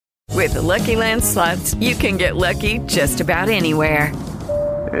With the Lucky Land Slots, you can get lucky just about anywhere.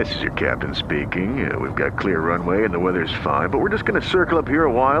 This is your captain speaking. We've got clear runway and the weather's fine, but we're just going to circle up here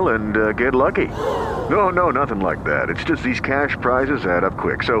a while and get lucky. No, nothing like that. It's just these cash prizes add up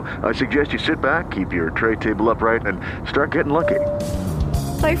quick. So I suggest you sit back, keep your tray table upright, and start getting lucky.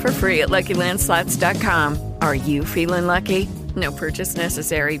 Play for free at LuckyLandSlots.com. Are you feeling lucky? No purchase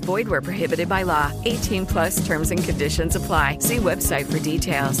necessary. Void where prohibited by law. 18 plus terms and conditions apply. See website for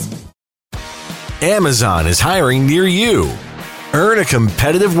details. Amazon is hiring near you. Earn a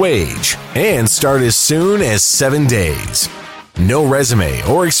competitive wage and start as soon as 7 days. No resume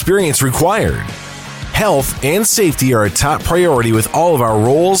or experience required. Health and safety are a top priority with all of our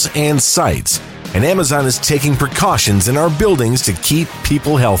roles and sites, and Amazon is taking precautions in our buildings to keep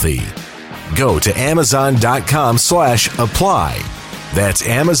people healthy. Go to amazon.com/apply. That's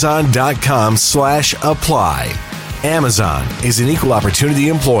amazon.com/apply. Amazon is an equal opportunity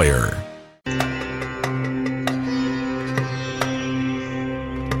employer.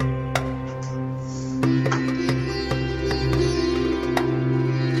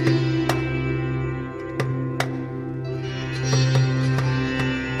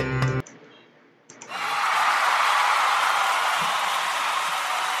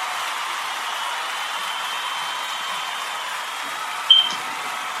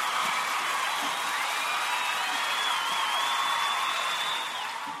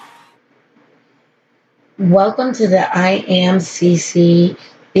 Welcome to the I Am CiCi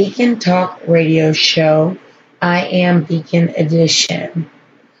Beacon Talk radio show, I Am Beacon Edition.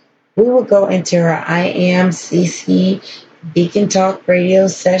 We will go into our I Am CiCi Beacon Talk radio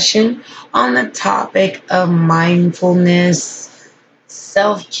session on the topic of mindfulness,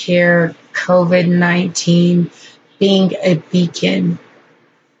 self-care, COVID-19, being a beacon.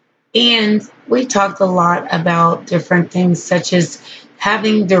 And we talked a lot about different things such as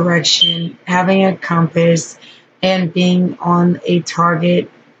having direction, having a compass, and being on a target,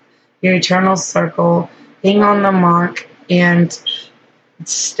 your eternal circle, being on the mark, and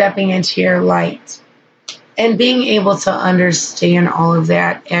stepping into your light. And being able to understand all of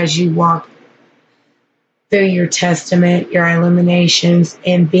that as you walk through your testament, your illuminations,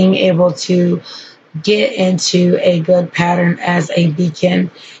 and being able to get into a good pattern as a beacon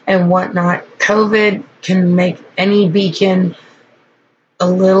and whatnot. COVID can make any beacon a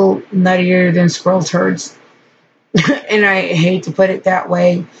little nuttier than squirrel turds. And I hate to put it that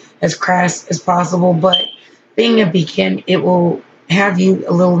way, as crass as possible, but being a beacon, it will have you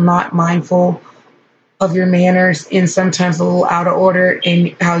a little not mindful of your manners and sometimes a little out of order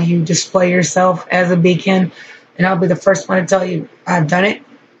in how you display yourself as a beacon. And I'll be the first one to tell you, I've done it.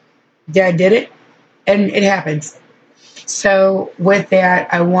 Yeah, I did it. And it happens. So with that,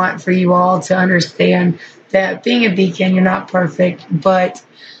 I want for you all to understand that being a beacon, you're not perfect, but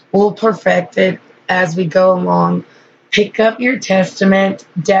we'll perfect it as we go along. Pick up your testament,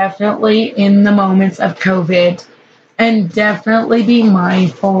 definitely in the moments of COVID, and definitely be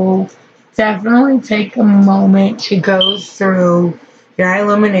mindful. Definitely take a moment to go through your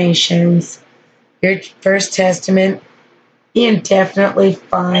illuminations, your first testament, and definitely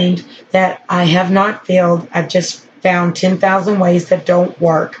find that I have not failed. I've just found 10,000 ways that don't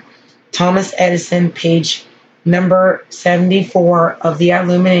work. Thomas Edison, page number 74 of the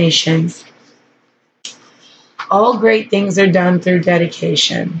Illuminations. All great things are done through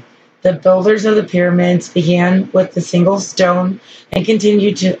dedication. The builders of the pyramids began with the single stone and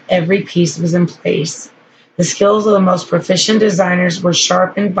continued to every piece was in place. The skills of the most proficient designers were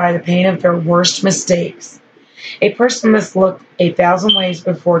sharpened by the pain of their worst mistakes. A person must look 1,000 ways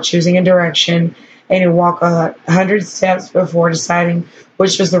before choosing a direction, and walk 100 steps before deciding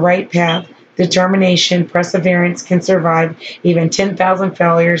which was the right path. Determination, perseverance can survive even 10,000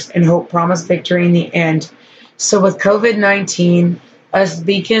 failures, and hope promise victory in the end. So with COVID-19, us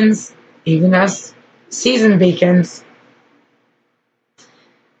beacons, even us seasoned beacons,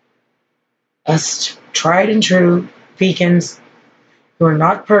 us tried and true beacons who are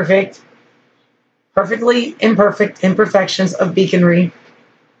not perfect, perfectly imperfect imperfections of beaconry,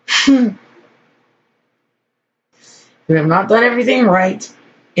 who have not done everything right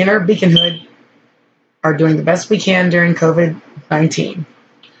in our beaconhood, are doing the best we can during COVID-19.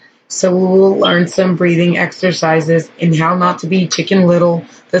 So we will learn some breathing exercises and how not to be Chicken Little.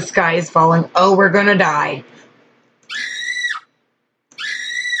 The sky is falling. Oh, we're going to die.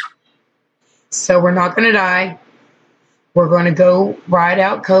 So we're not going to die. We're going to go ride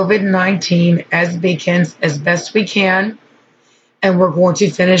out COVID-19 as beacons as best we can. And we're going to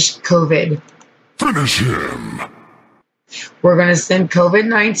finish COVID. Finish him. We're going to send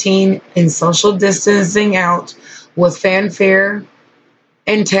COVID-19 and social distancing out with fanfare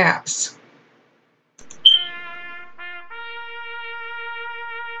and taps.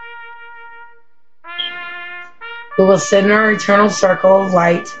 We will sit in our eternal circle of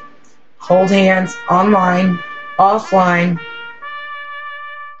light, hold hands online, offline,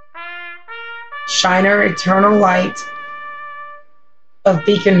 shine our eternal light of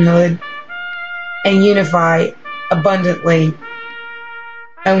beaconhood, and unify abundantly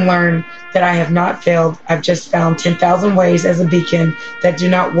and learn that I have not failed. I've just found 10,000 ways as a beacon that do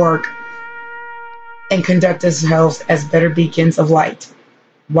not work and conduct ourselves as better beacons of light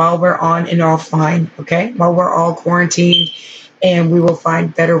while we're on and offline, okay? While we're all quarantined, and we will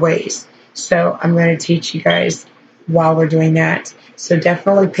find better ways. So I'm going to teach you guys while we're doing that. So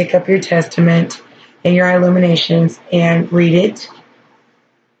definitely pick up your testament and your illuminations and read it.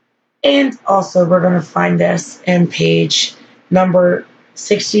 And also we're going to find this in page number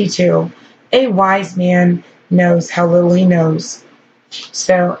 62. A wise man knows how little he knows.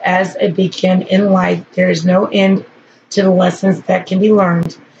 So as a beacon in life, there is no end to the lessons that can be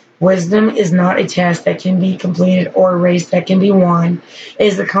learned. Wisdom is not a task that can be completed or a race that can be won. It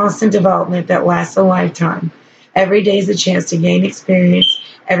is a constant development that lasts a lifetime. Every day is a chance to gain experience.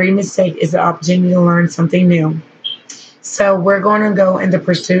 Every mistake is an opportunity to learn something new. So we're going to go in the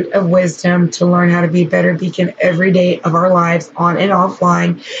pursuit of wisdom to learn how to be a better beacon every day of our lives, on and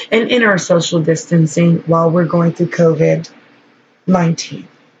offline, and in our social distancing while we're going through COVID-19.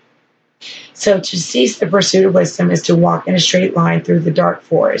 So to cease the pursuit of wisdom is to walk in a straight line through the dark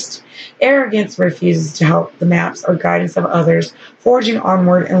forest. Arrogance refuses to help the maps or guidance of others, forging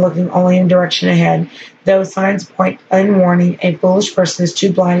onward and looking only in direction ahead. Though signs point in warning, a foolish person is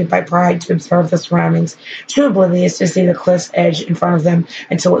too blinded by pride to observe the surroundings, too oblivious to see the cliff's edge in front of them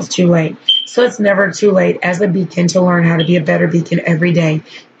until it's too late. So it's never too late as a beacon to learn how to be a better beacon every day,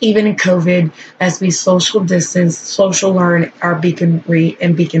 even in COVID, as we social distance, social learn our beaconry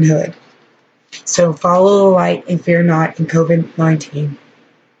and beaconhood. So follow the light and fear not in COVID-19.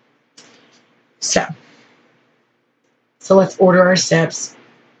 So let's order our steps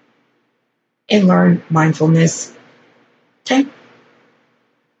and learn mindfulness. Okay?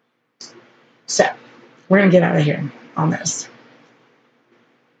 So we're going to get out of here on this.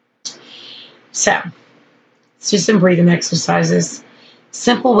 So let's do some breathing exercises.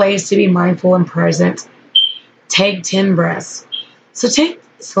 Simple ways to be mindful and present. Take 10 breaths. So take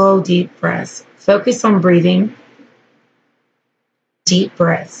slow, deep breaths. Focus on breathing. Deep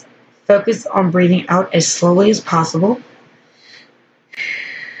breaths. Focus on breathing out as slowly as possible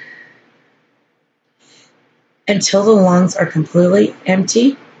until the lungs are completely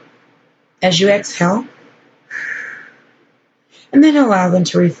empty as you exhale, and then allow them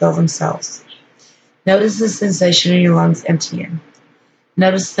to refill themselves. Notice the sensation in your lungs emptying.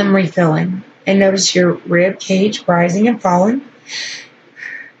 Notice them refilling, and notice your rib cage rising and falling.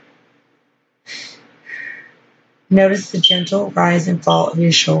 Notice the gentle rise and fall of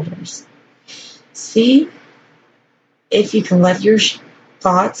your shoulders. See if you can let your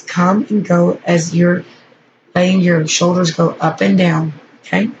thoughts come and go as you're letting your shoulders go up and down,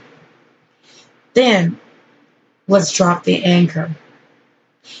 okay? Then, let's drop the anchor.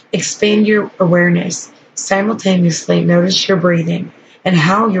 Expand your awareness. Simultaneously, notice your breathing and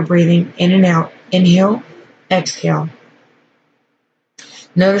how you're breathing in and out. Inhale, exhale.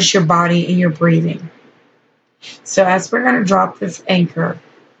 Notice your body and your breathing. So as we're going to drop this anchor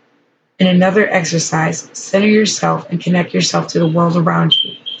in another exercise, center yourself and connect yourself to the world around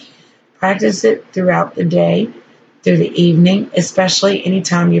you. Practice it throughout the day, through the evening, especially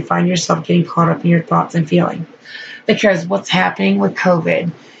anytime you find yourself getting caught up in your thoughts and feelings. Because what's happening with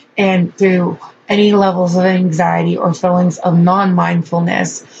COVID and through any levels of anxiety or feelings of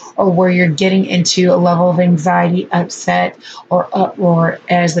non-mindfulness, or where you're getting into a level of anxiety, upset, or uproar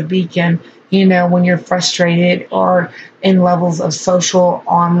as a beacon, you know, when you're frustrated or in levels of social,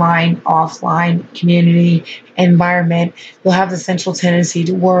 online, offline, community, environment, you'll have the central tendency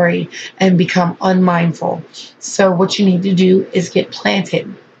to worry and become unmindful. So what you need to do is get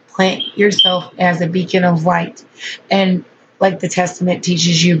planted. Plant yourself as a beacon of light. And like the Testament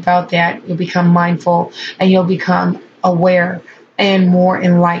teaches you about that, you'll become mindful and you'll become aware and more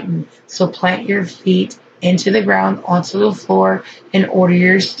enlightened. So plant your feet into the ground, onto the floor, and order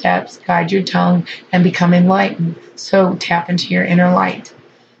your steps, guide your tongue, and become enlightened. So tap into your inner light.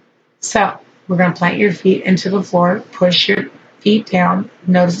 So we're going to plant your feet into the floor, push your feet down,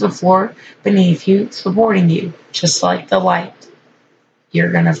 notice the floor beneath you, supporting you, just like the light.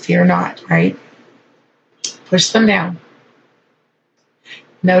 You're going to fear not, right? Push them down.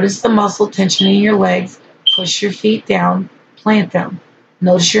 Notice the muscle tension in your legs. Push your feet down, plant them.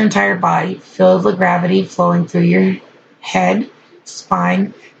 Notice your entire body. Feel the gravity flowing through your head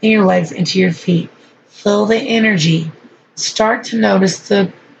spine and your legs into your feet. Feel the energy. Start to notice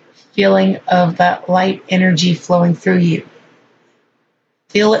the feeling of that light energy flowing through you.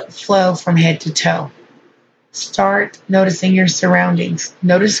 Feel it flow from head to toe. Start noticing your surroundings.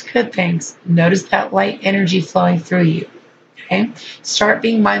 Notice good things. Notice that light energy flowing through you. Okay? Start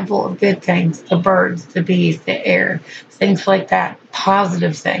being mindful of good things, the birds, the bees, the air, things like that,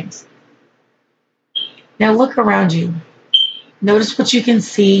 positive things. Now look around you. Notice what you can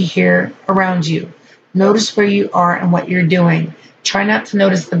see here around you. Notice where you are and what you're doing. Try not to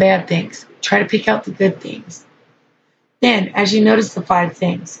notice the bad things. Try to pick out the good things. Then, as you notice the 5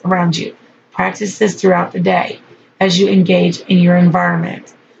 things around you, practice this throughout the day as you engage in your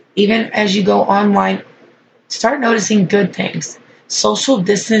environment. Even as you go online, start noticing good things. Social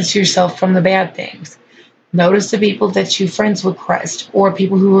distance yourself from the bad things. Notice the people that you friends request, or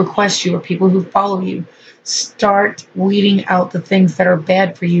people who request you, or people who follow you. Start weeding out the things that are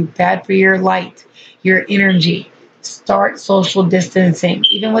bad for you, bad for your light, your energy. Start social distancing,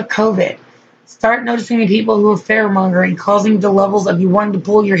 even with COVID. Start noticing the people who are fear-mongering, causing the levels of you wanting to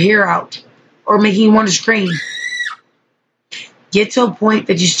pull your hair out or making you want to scream. Get to a point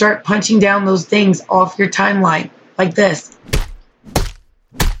that you start punching down those things off your timeline, like this.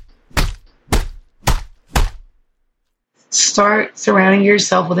 Start surrounding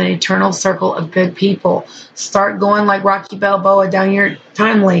yourself with an eternal circle of good people. Start going like Rocky Balboa down your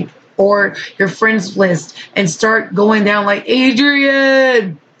time link or your friends list and start going down like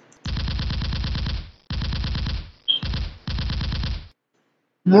Adrian.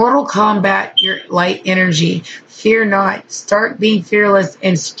 Mortal Kombat, your light energy. Fear not. Start being fearless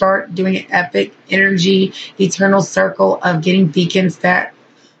and start doing an epic energy, eternal circle of getting beacons that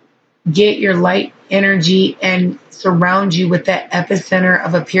get your light energy and surround you with that epicenter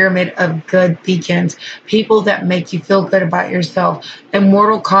of a pyramid of good beacons. People that make you feel good about yourself. And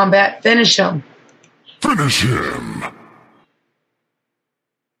Mortal Kombat, finish them. Finish him.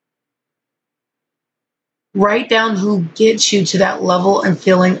 Write down who gets you to that level and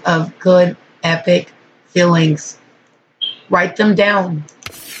feeling of good, epic feelings. Write them down.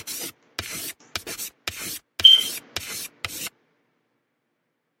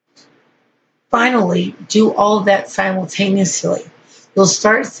 Finally, do all of that simultaneously. You'll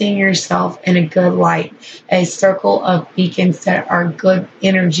start seeing yourself in a good light, a circle of beacons that are good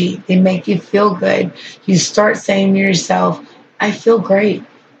energy. They make you feel good. You start saying to yourself, I feel great.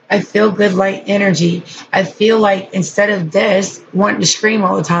 I feel good light energy. I feel like instead of this, wanting to scream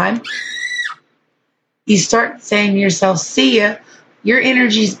all the time, you start saying to yourself, see ya, your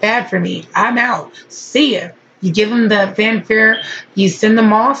energy's bad for me. I'm out. See ya. You give them the fanfare, you send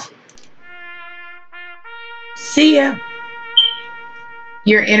them off. See ya.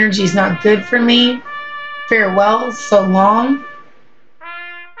 Your energy's not good for me. Farewell, so long.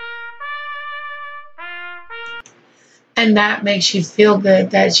 And that makes you feel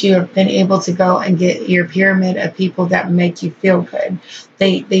good that you have been able to go and get your pyramid of people that make you feel good.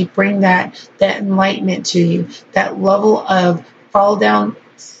 They bring that enlightenment to you, that level of fall down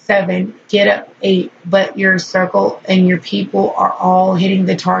 7, get up 8, but your circle and your people are all hitting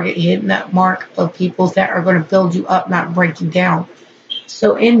the target, hitting that mark of people that are going to build you up, not break you down.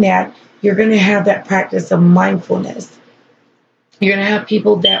 So in that, you're going to have that practice of mindfulness. You're going to have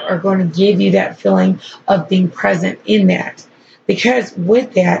people that are going to give you that feeling of being present in that. Because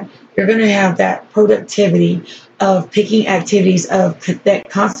with that, you're going to have that productivity of picking activities that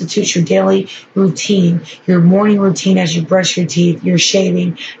constitutes your daily routine, your morning routine as you brush your teeth, your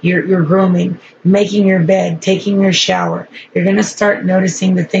shaving, your grooming, making your bed, taking your shower. You're going to start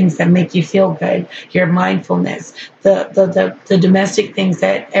noticing the things that make you feel good, your mindfulness, the domestic things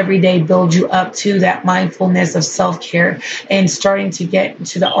that every day build you up to that mindfulness of self-care and starting to get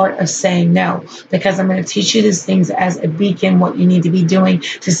into the art of saying no. Because I'm going to teach you these things as a beacon, what you need to be doing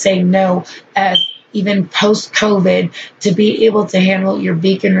to say no as even post-COVID, to be able to handle your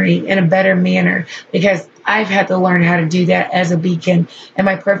beaconry in a better manner, because I've had to learn how to do that as a beacon. Am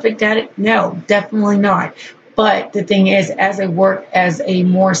I perfect at it? No, definitely not. But the thing is, as I work as a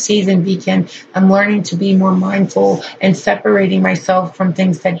more seasoned beacon, I'm learning to be more mindful and separating myself from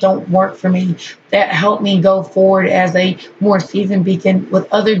things that don't work for me, that help me go forward as a more seasoned beacon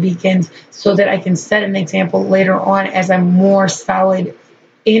with other beacons so that I can set an example later on as I'm more solid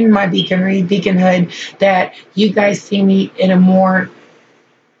in my beaconhood, that you guys see me in a more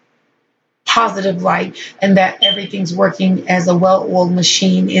positive light and that everything's working as a well-oiled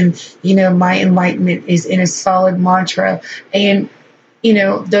machine. And, my enlightenment is in a solid mantra. And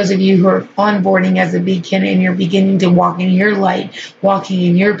those of you who are onboarding as a beacon and you're beginning to walk in your light, walking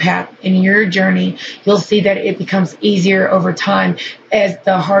in your path, in your journey, you'll see that it becomes easier over time as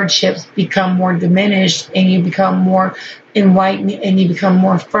the hardships become more diminished and you become more enlightened and you become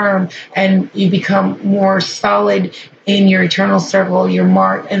more firm and you become more solid in your eternal circle, your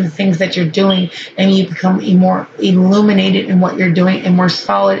mark, and the things that you're doing, and you become more illuminated in what you're doing and more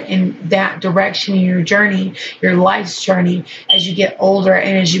solid in that direction in your journey, your life's journey, as you get older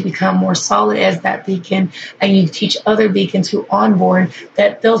and as you become more solid as that beacon, and you teach other beacons who onboard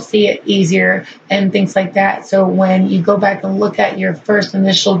that they'll see it easier and things like that. So when you go back and look at your first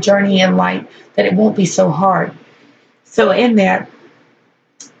initial journey in light, that it won't be so hard. So in that,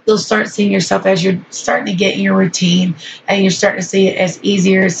 you'll start seeing yourself as you're starting to get in your routine and you're starting to see it as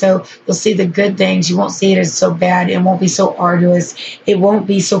easier. So you'll see the good things. You won't see it as so bad. It won't be so arduous. It won't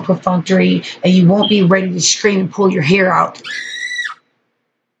be so perfunctory, and you won't be ready to scream and pull your hair out.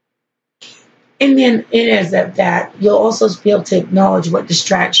 And then it is that you'll also be able to acknowledge what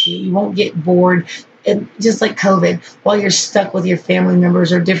distracts you. You won't get bored. And just like COVID, while you're stuck with your family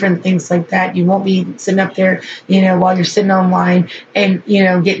members or different things like that, you won't be sitting up there, while you're sitting online and,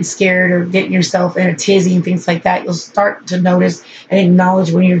 getting scared or getting yourself in a tizzy and things like that. You'll start to notice and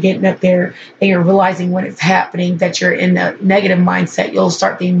acknowledge when you're getting up there and you're realizing when it's happening that you're in a negative mindset. You'll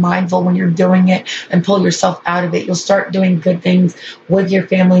start being mindful when you're doing it and pull yourself out of it. You'll start doing good things with your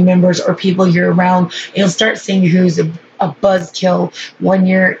family members or people you're around. And you'll start seeing who's a buzzkill when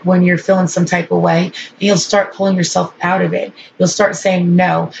you're feeling some type of way, and you'll start pulling yourself out of it. You'll start saying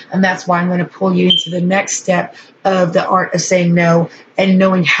no, and that's why I'm going to pull you into the next step of the art of saying no and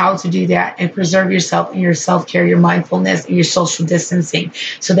knowing how to do that and preserve yourself and your self-care, your mindfulness, and your social distancing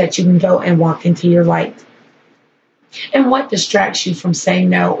so that you can go and walk into your light. And what distracts you from saying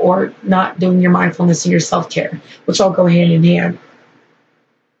no or not doing your mindfulness and your self-care, which all go hand in hand.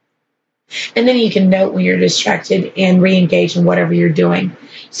 And then you can note when you're distracted and re-engage in whatever you're doing.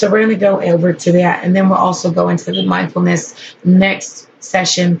 So we're going to go over to that. And then we'll also go into the mindfulness next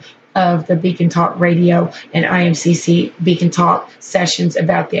session of the Beacon Talk Radio and Am CiCi Beacon Talk sessions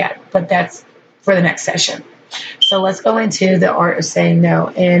about that. But that's for the next session. So let's go into the art of saying no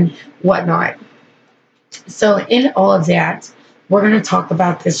and whatnot. So in all of that, we're going to talk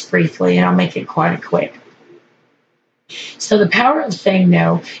about this briefly, and I'll make it quite quick. So the power of saying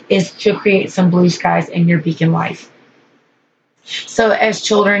no is to create some blue skies in your beacon life. So as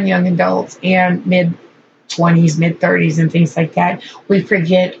children, young adults, and mid-20s, mid-30s, and things like that, we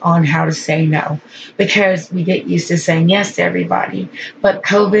forget on how to say no because we get used to saying yes to everybody. But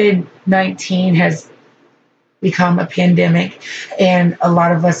COVID-19 has become a pandemic, and a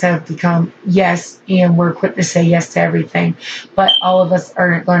lot of us have become yes, and we're quick to say yes to everything. But all of us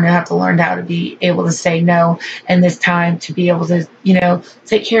are going to have to learn how to be able to say no, and this time to be able to,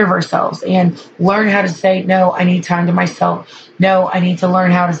 take care of ourselves and learn how to say no. I need time to myself. No, I need to learn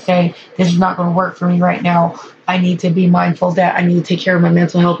how to say this is not going to work for me right now. I need to be mindful that I need to take care of my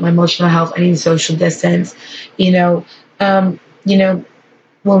mental health, my emotional health. I need social distance. When we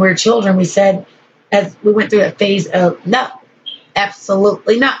were children, we said, as we went through a phase of no,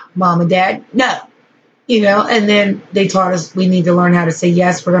 absolutely not, mom and dad, no, and then they taught us we need to learn how to say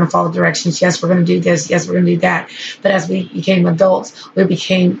yes, we're going to follow directions, yes, we're going to do this, yes, we're going to do that. But as we became adults, we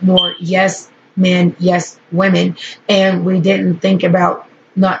became more yes men, yes women, and we didn't think about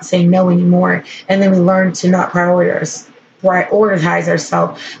not saying no anymore. And then we learned to not prioritize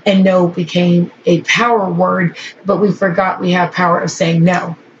ourselves, and no became a power word, but we forgot we have power of saying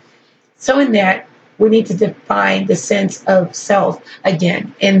no. So in that, we need to define the sense of self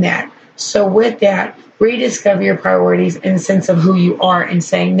again in that. So with that, rediscover your priorities and the sense of who you are in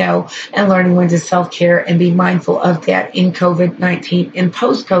saying no and learning when to self-care and be mindful of that in COVID-19 and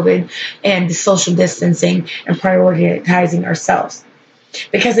post-COVID and the social distancing and prioritizing ourselves.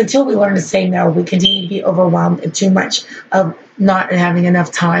 Because until we learn to say no, we continue to be overwhelmed and too much of not having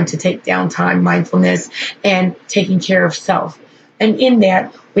enough time to take downtime, mindfulness, and taking care of self. And in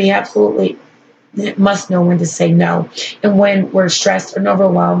that, we absolutely must know when to say no. And when we're stressed and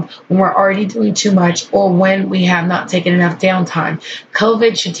overwhelmed, when we're already doing too much, or when we have not taken enough downtime.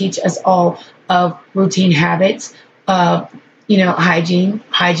 COVID should teach us all of routine habits,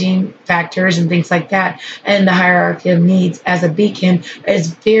 hygiene factors and things like that. And the hierarchy of needs as a beacon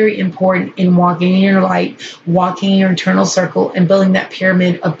is very important in walking in your light, walking in your internal circle, and building that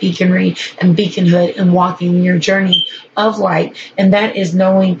pyramid of beaconry and beaconhood and walking in your journey of light. And that is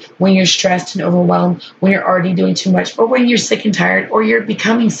knowing when you're stressed and overwhelmed, when you're already doing too much, or when you're sick and tired, or you're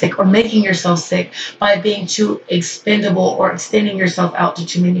becoming sick or making yourself sick by being too expendable or extending yourself out to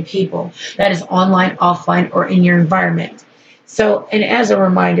too many people. That is online, offline, or in your environment. So, and as a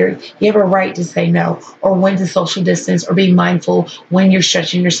reminder, you have a right to say no, or when to social distance, or be mindful when you're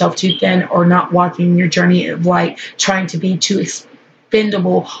stretching yourself too thin, or not walking your journey of light, trying to be too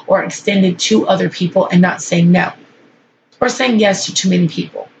expendable or extended to other people and not saying no, or saying yes to too many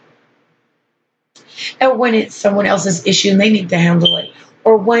people. And when it's someone else's issue and they need to handle it,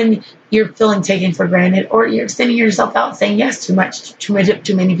 or when you're feeling taken for granted, or you're extending yourself out, saying yes too much to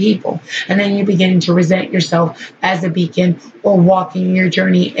too many people, and then you're beginning to resent yourself as a beacon, or walking your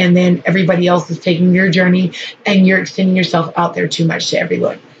journey, and then everybody else is taking your journey, and you're extending yourself out there too much to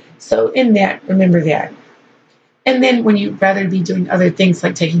everyone. So in that, remember that. And then when you'd rather be doing other things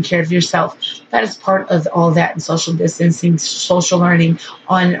like taking care of yourself, that is part of all that in social distancing, social learning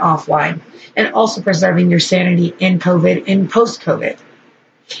on and offline, and also preserving your sanity in COVID and post-COVID.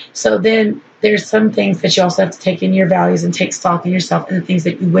 So then there's some things that you also have to take in your values and take stock in yourself and the things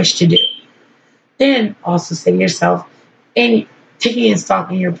that you wish to do. Then also say to yourself, and taking in stock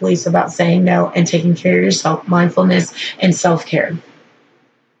in your beliefs about saying no and taking care of yourself, mindfulness and self-care.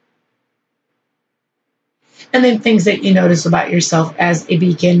 And then things that you notice about yourself as a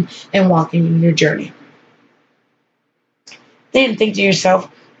beacon and walking in your journey. Then think to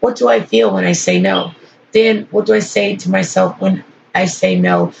yourself, what do I feel when I say no? Then what do I say to myself when I say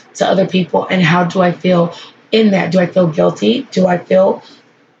no to other people, and how do I feel in that? Do I feel guilty? Do I feel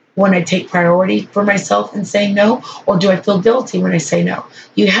when I take priority for myself in saying no, or do I feel guilty when I say no?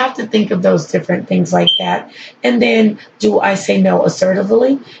 You have to think of those different things like that. And then do I say no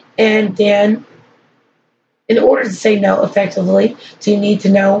assertively? And then in order to say no effectively, do you need to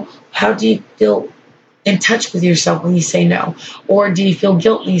know how do you feel in touch with yourself when you say no? Or do you feel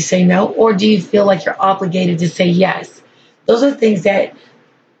guilt when you say no? Or do you feel like you're obligated to say yes? Those are things that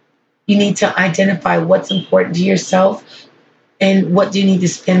you need to identify what's important to yourself and what do you need to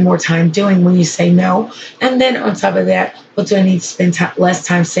spend more time doing when you say no. And then on top of that, what do I need to spend less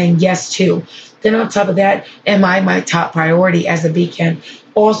time saying yes to? Then on top of that, am I my top priority as a beacon?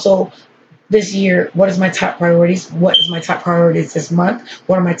 Also, this year, what is my top priorities? What is my top priorities this month?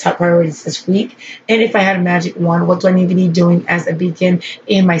 What are my top priorities this week? And if I had a magic wand, what do I need to be doing as a beacon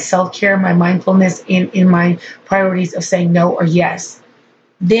in my self-care, my mindfulness, and in my priorities of saying no or yes?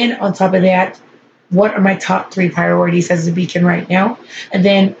 Then on top of that, what are my top 3 priorities as a beacon right now? And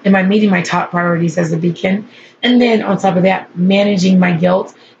then am I meeting my top priorities as a beacon? And then on top of that, managing my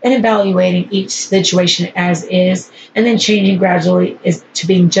guilt and evaluating each situation as is, and then changing gradually is to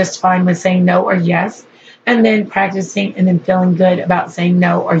being just fine with saying no or yes, and then practicing and then feeling good about saying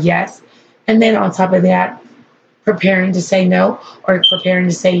no or yes. And then on top of that, preparing to say no or preparing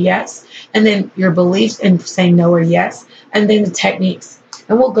to say yes, and then your beliefs in saying no or yes, and then the techniques.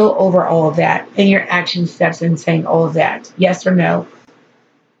 And we'll go over all of that and your action steps in saying all of that, yes or no.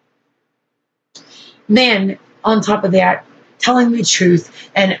 Then on top of that, telling the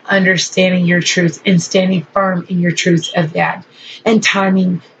truth and understanding your truth and standing firm in your truth of that. And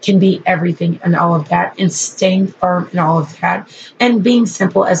timing can be everything and all of that, and staying firm in all of that, and being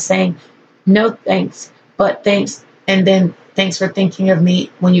simple as saying, no thanks, but thanks, and then thanks for thinking of me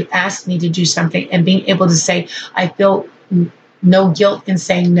when you asked me to do something, and being able to say, I feel no guilt in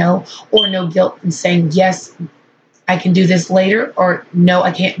saying no, or no guilt in saying yes, I can do this later, or no,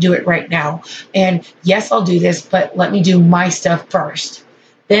 I can't do it right now. And yes, I'll do this, but let me do my stuff first.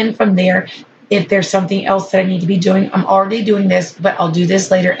 Then from there, if there's something else that I need to be doing, I'm already doing this, but I'll do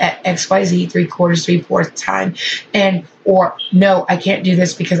this later at XYZ 3/4, 3/4 time. And, or no, I can't do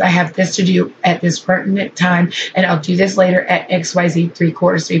this because I have this to do at this pertinent time, and I'll do this later at XYZ 3/4,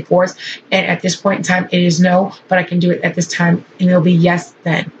 3/4. And at this point in time, it is no, but I can do it at this time, and it'll be yes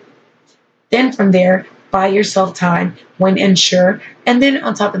then. Then from there, buy yourself time when unsure. And then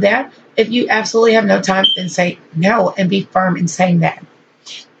on top of that, if you absolutely have no time, then say no and be firm in saying that.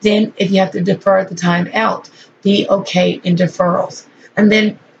 Then if you have to defer the time out, be okay in deferrals. And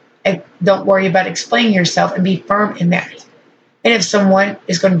then don't worry about explaining yourself and be firm in that. And if someone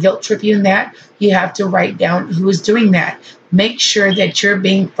is going to guilt trip you in that, you have to write down who is doing that. Make sure that you're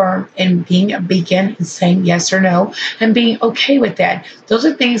being firm and being a beacon and saying yes or no and being okay with that. Those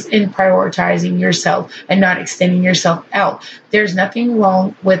are things in prioritizing yourself and not extending yourself out. There's nothing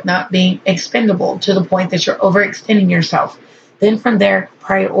wrong with not being expendable to the point that you're overextending yourself. Then from there,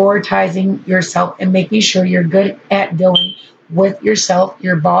 prioritizing yourself and making sure you're good at dealing with yourself,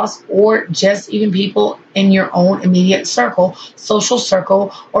 your boss, or just even people in your own immediate circle, social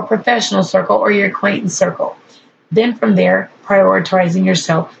circle, or professional circle, or your acquaintance circle. Then from there, prioritizing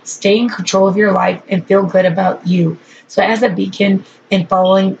yourself, stay in control of your life, and feel good about you. So as a beacon and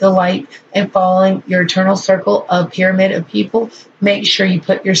following the light and following your eternal circle of pyramid of people, make sure you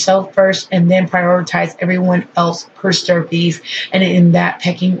put yourself first and then prioritize everyone else per stir these and in that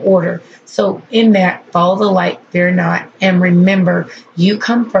pecking order. So in that, follow the light, fear not, and remember, you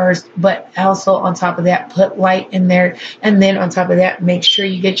come first, but also on top of that, put light in there. And then on top of that, make sure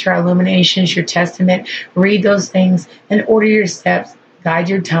you get your illuminations, your testament, read those things and order your steps, guide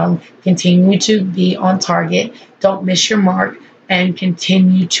your tongue, continue to be on target, don't miss your mark, and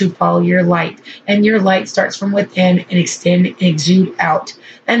continue to follow your light. And your light starts from within and extend and exude out.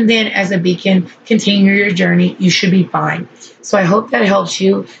 And then as a beacon, continue your journey. You should be fine. So I hope that helps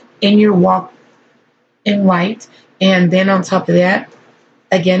you in your walk in light. And then on top of that,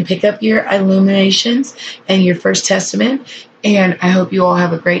 again, pick up your illuminations and your first testament. And I hope you all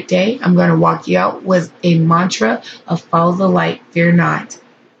have a great day. I'm going to walk you out with a mantra of follow the light, fear not.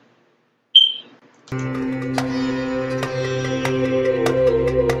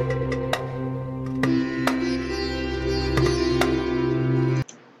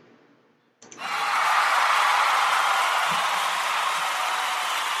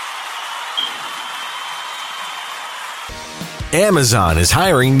 Amazon is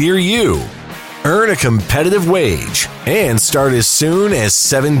hiring near you. Earn a competitive wage and start as soon as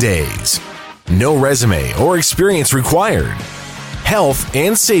 7 days. No resume or experience required. Health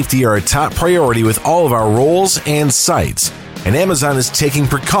and safety are a top priority with all of our roles and sites, and Amazon is taking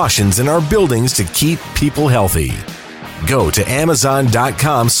precautions in our buildings to keep people healthy. Go to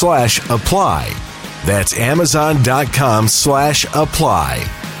amazon.com/apply. That's amazon.com/apply.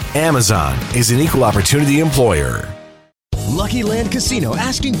 Amazon is an equal opportunity employer. Lucky Land Casino,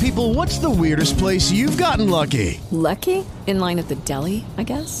 asking people, what's the weirdest place you've gotten lucky? Lucky? In line at the deli, I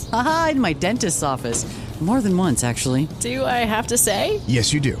guess? Aha, in my dentist's office. More than once, actually. Do I have to say?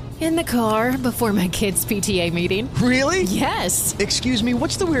 Yes, you do. In the car before my kids' PTA meeting. Really? Yes. Excuse me,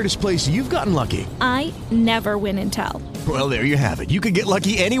 what's the weirdest place you've gotten lucky? I never win and tell. Well, there you have it. You can get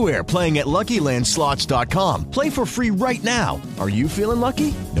lucky anywhere, playing at LuckyLandSlots.com. Play for free right now. Are you feeling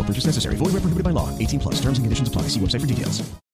lucky? No purchase necessary. Void where prohibited by law. 18+. Terms and conditions apply. See website for details.